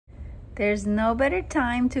There's no better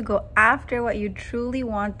time to go after what you truly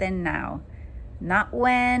want than now. Not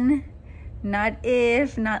when, not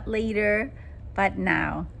if, not later, but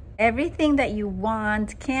now. Everything that you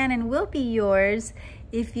want can and will be yours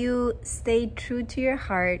if you stay true to your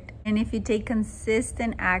heart and if you take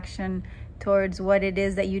consistent action towards what it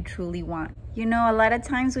is that you truly want. You know, a lot of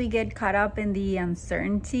times we get caught up in the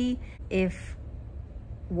uncertainty if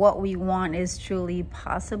what we want is truly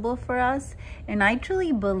possible for us. And I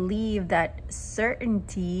truly believe that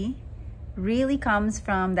certainty really comes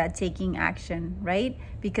from that taking action, right?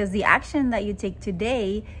 Because the action that you take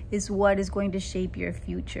today is what is going to shape your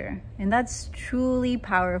future. And that's truly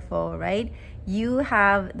powerful, right? You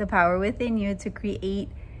have the power within you to create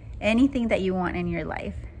anything that you want in your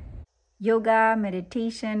life. Yoga,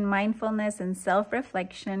 meditation, mindfulness, and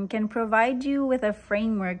self-reflection can provide you with a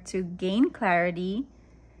framework to gain clarity,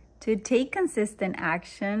 to take consistent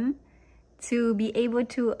action, to be able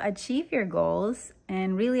to achieve your goals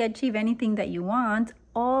and really achieve anything that you want,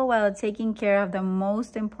 all while taking care of the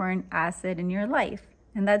most important asset in your life,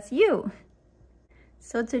 and that's you.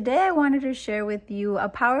 So today I wanted to share with you a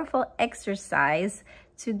powerful exercise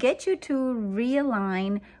to get you to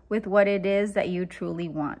realign with what it is that you truly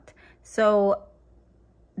want. So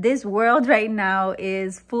this world right now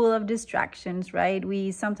is full of distractions, right?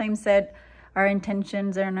 We sometimes set our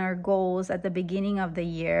intentions and our goals at the beginning of the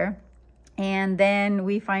year, and then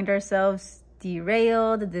we find ourselves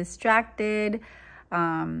derailed, distracted,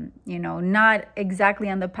 not exactly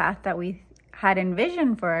on the path that we had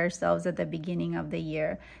envisioned for ourselves at the beginning of the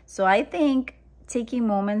year. So I think taking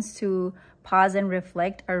moments to pause and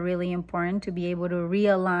reflect are really important to be able to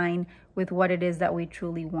realign with what it is that we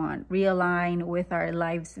truly want, realign with our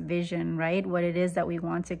life's vision, right? What it is that we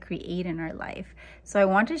want to create in our life. So I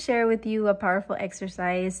want to share with you a powerful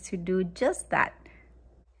exercise to do just that.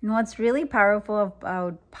 And what's really powerful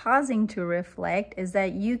about pausing to reflect is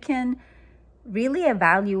that you can really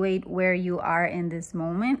evaluate where you are in this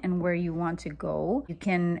moment and where you want to go. You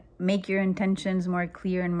can make your intentions more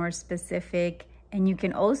clear and more specific, and you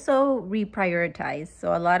can also reprioritize.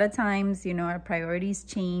 So a lot of times, our priorities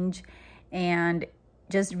change, and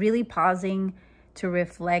just really pausing to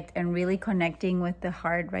reflect and really connecting with the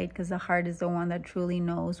heart, right? Because the heart is the one that truly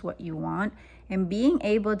knows what you want, and being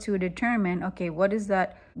able to determine, okay, what is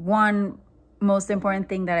that one most important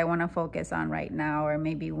thing that I want to focus on right now, or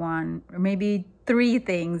maybe one, or maybe three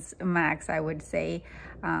things max, I would say.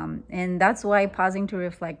 And that's why pausing to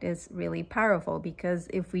reflect is really powerful, because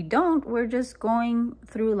if we don't, we're just going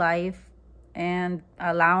through life and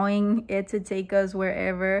allowing it to take us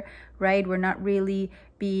wherever, right? We're not really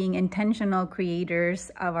being intentional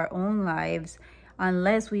creators of our own lives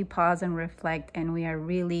unless we pause and reflect and we are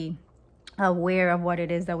really aware of what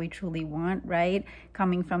it is that we truly want, right?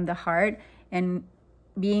 Coming from the heart, and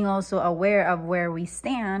being also aware of where we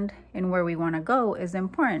stand and where we want to go is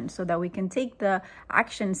important, so that we can take the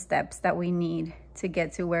action steps that we need to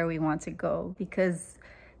get to where we want to go. Because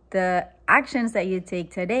the actions that you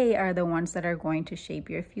take today are the ones that are going to shape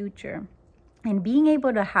your future. And being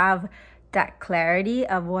able to have that clarity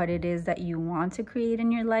of what it is that you want to create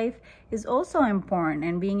in your life is also important,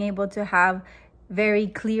 and being able to have very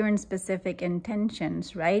clear and specific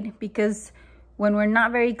intentions, right? Because when we're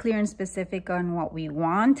not very clear and specific on what we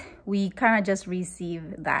want, we kind of just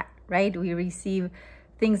receive that, right? We receive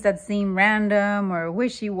things that seem random or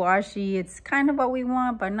wishy-washy. It's kind of what we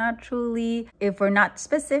want, but not truly. If we're not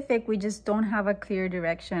specific, we just don't have a clear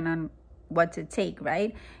direction on what to take,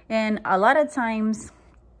 right? And a lot of times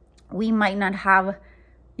we might not have,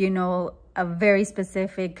 a very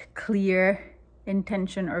specific, clear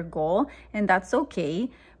intention or goal, and that's okay.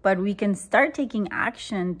 But we can start taking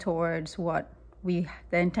action towards the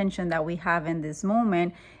intention that we have in this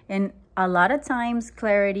moment. And a lot of times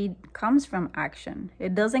clarity comes from action.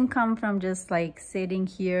 It doesn't come from just like sitting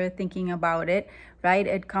here thinking about it, right?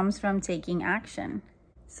 It comes from taking action.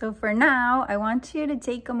 So for now, I want you to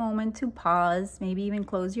take a moment to pause, maybe even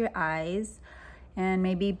close your eyes, and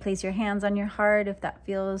maybe place your hands on your heart if that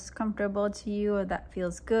feels comfortable to you or that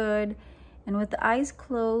feels good. And with the eyes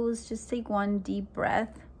closed, just take one deep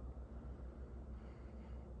breath.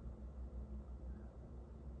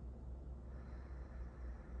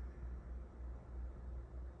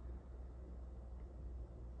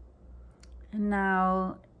 And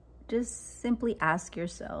now just simply ask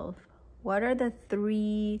yourself, what are the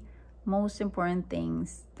 3 most important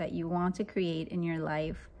things that you want to create in your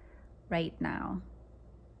life right now?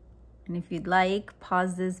 And if you'd like,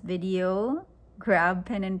 pause this video, grab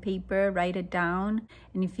pen and paper, write it down.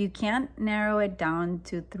 And if you can't narrow it down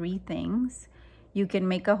to 3 things, you can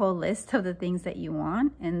make a whole list of the things that you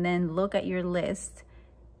want, and then look at your list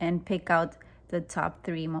and pick out the top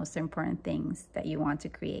 3 most important things that you want to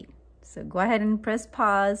create. So go ahead and press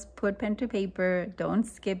pause, put pen to paper, don't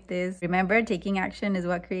skip this. Remember, taking action is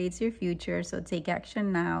what creates your future, so take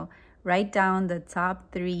action now. Write down the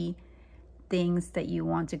top 3 things that you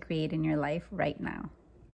want to create in your life right now.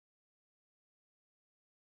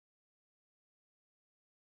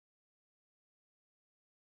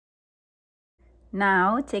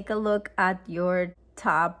 Now, take a look at your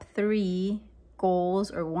top 3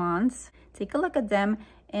 goals or wants. Take a look at them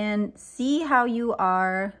and see how you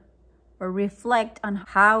are, or reflect on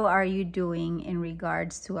how are you doing in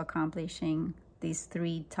regards to accomplishing these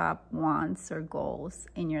 3 top wants or goals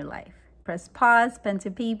in your life. Press pause, pen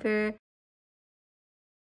to paper.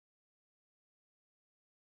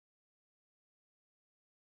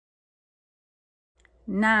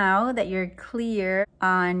 Now that you're clear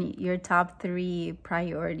on your top 3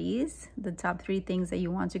 priorities, the top 3 things that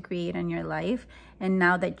you want to create in your life, and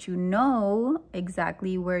now that you know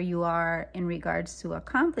exactly where you are in regards to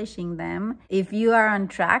accomplishing them, if you are on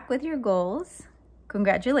track with your goals,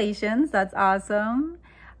 congratulations, that's awesome.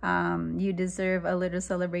 You deserve a little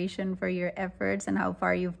celebration for your efforts and how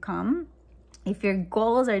far you've come. If your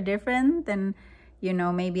goals are different, then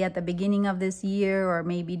maybe at the beginning of this year, or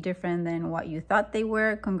maybe different than what you thought they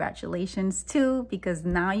were, congratulations too, because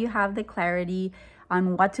now you have the clarity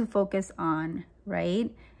on what to focus on,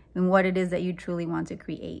 right? And what it is that you truly want to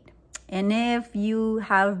create. And if you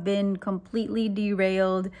have been completely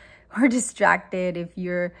derailed or distracted, if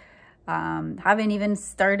you're haven't even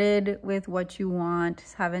started with what you want,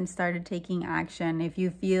 haven't started taking action, if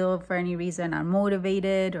you feel for any reason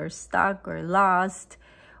unmotivated or stuck or lost,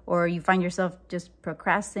 or you find yourself just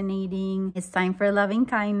procrastinating, it's time for loving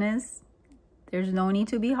kindness. There's no need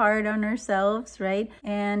to be hard on ourselves, right?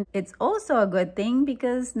 And it's also a good thing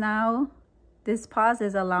because now this pause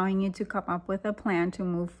is allowing you to come up with a plan to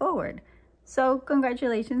move forward. So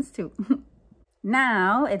congratulations too.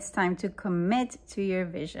 Now it's time to commit to your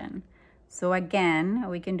vision. So again,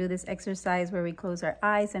 we can do this exercise where we close our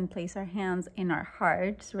eyes and place our hands in our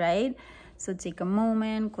hearts, right? So take a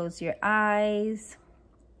moment, close your eyes.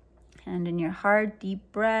 Hand in your heart, deep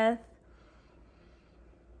breath.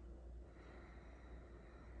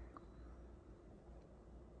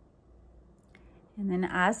 And then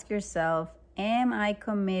ask yourself, am I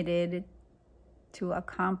committed to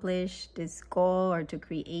accomplish this goal or to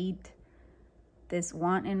create this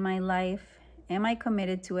want in my life? Am I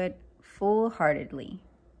committed to it full-heartedly?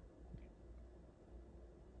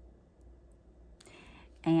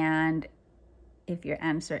 And if your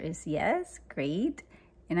answer is yes, great.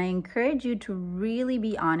 And I encourage you to really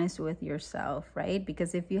be honest with yourself, right?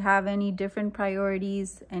 Because if you have any different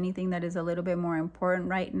priorities, anything that is a little bit more important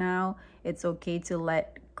right now, it's okay to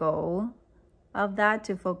let go of that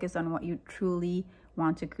to focus on what you truly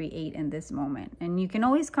want to create in this moment. And you can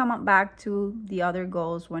always come back to the other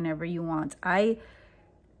goals whenever you want. I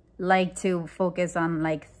like to focus on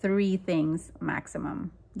like 3 things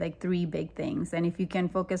maximum, like 3 big things. And if you can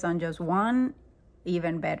focus on just one,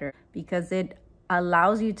 even better, because it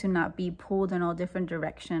allows you to not be pulled in all different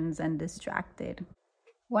directions and distracted.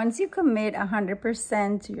 Once you commit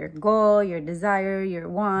 100% to your goal, your desire, your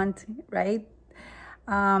want, right?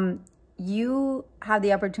 You have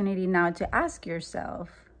the opportunity now to ask yourself,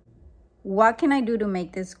 what can I do to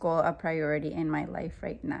make this goal a priority in my life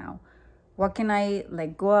right now? What can I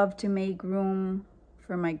let go of to make room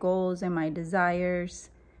for my goals and my desires,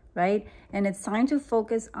 right? And it's time to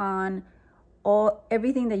focus on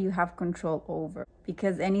everything that you have control over,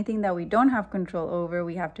 because anything that we don't have control over,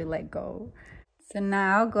 we have to let go. So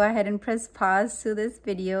now go ahead and press pause to this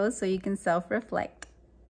video so you can self-reflect.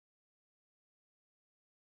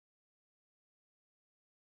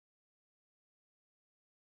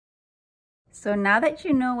 So now that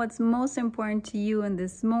you know what's most important to you in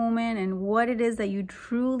this moment and what it is that you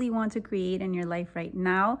truly want to create in your life right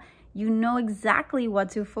now, you know exactly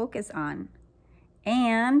what to focus on.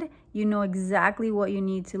 And you know exactly what you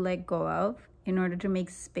need to let go of in order to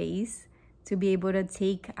make space to be able to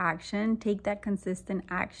take action, take that consistent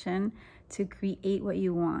action to create what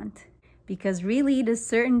you want. Because really the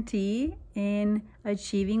certainty in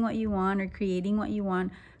achieving what you want or creating what you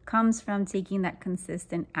want comes from taking that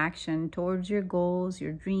consistent action towards your goals,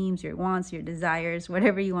 your dreams, your wants, your desires,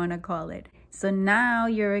 whatever you want to call it. So now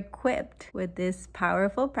you're equipped with this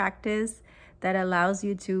powerful practice that allows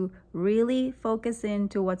you to really focus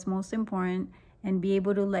into what's most important and be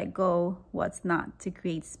able to let go what's not, to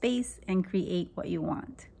create space and create what you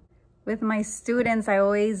want. With my students, I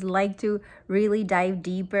always like to really dive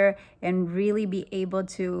deeper and really be able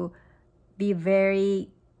to be very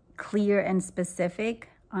clear and specific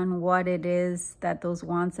on what it is that those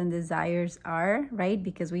wants and desires are, right?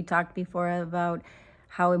 Because we talked before about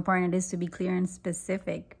how important it is to be clear and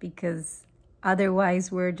specific, because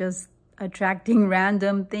otherwise we're just attracting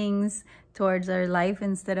random things towards our life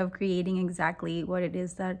instead of creating exactly what it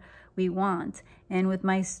is that we want. And with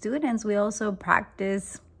my students, we also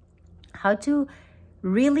practice how to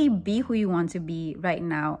really be who you want to be right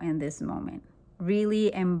now in this moment,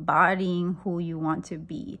 really embodying who you want to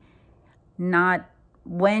be, not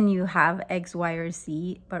when you have X, Y, or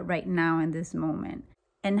Z, but right now in this moment.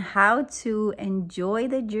 And how to enjoy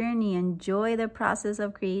the journey, enjoy the process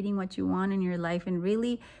of creating what you want in your life, and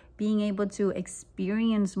really being able to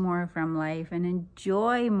experience more from life and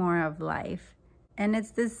enjoy more of life. And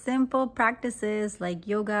it's the simple practices like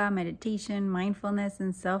yoga, meditation, mindfulness,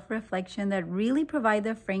 and self-reflection that really provide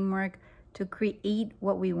the framework to create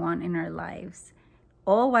what we want in our lives,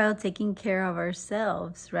 all while taking care of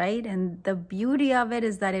ourselves, right? And the beauty of it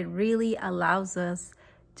is that it really allows us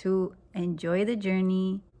to enjoy the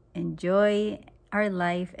journey, enjoy our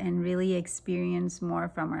life, and really experience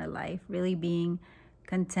more from our life, really being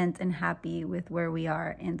content and happy with where we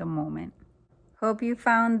are in the moment. Hope you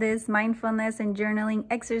found this mindfulness and journaling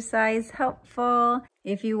exercise helpful.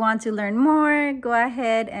 If you want to learn more, go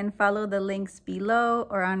ahead and follow the links below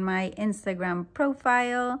or on my Instagram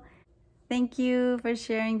profile. Thank you for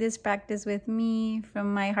sharing this practice with me.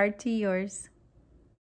 From my heart to yours.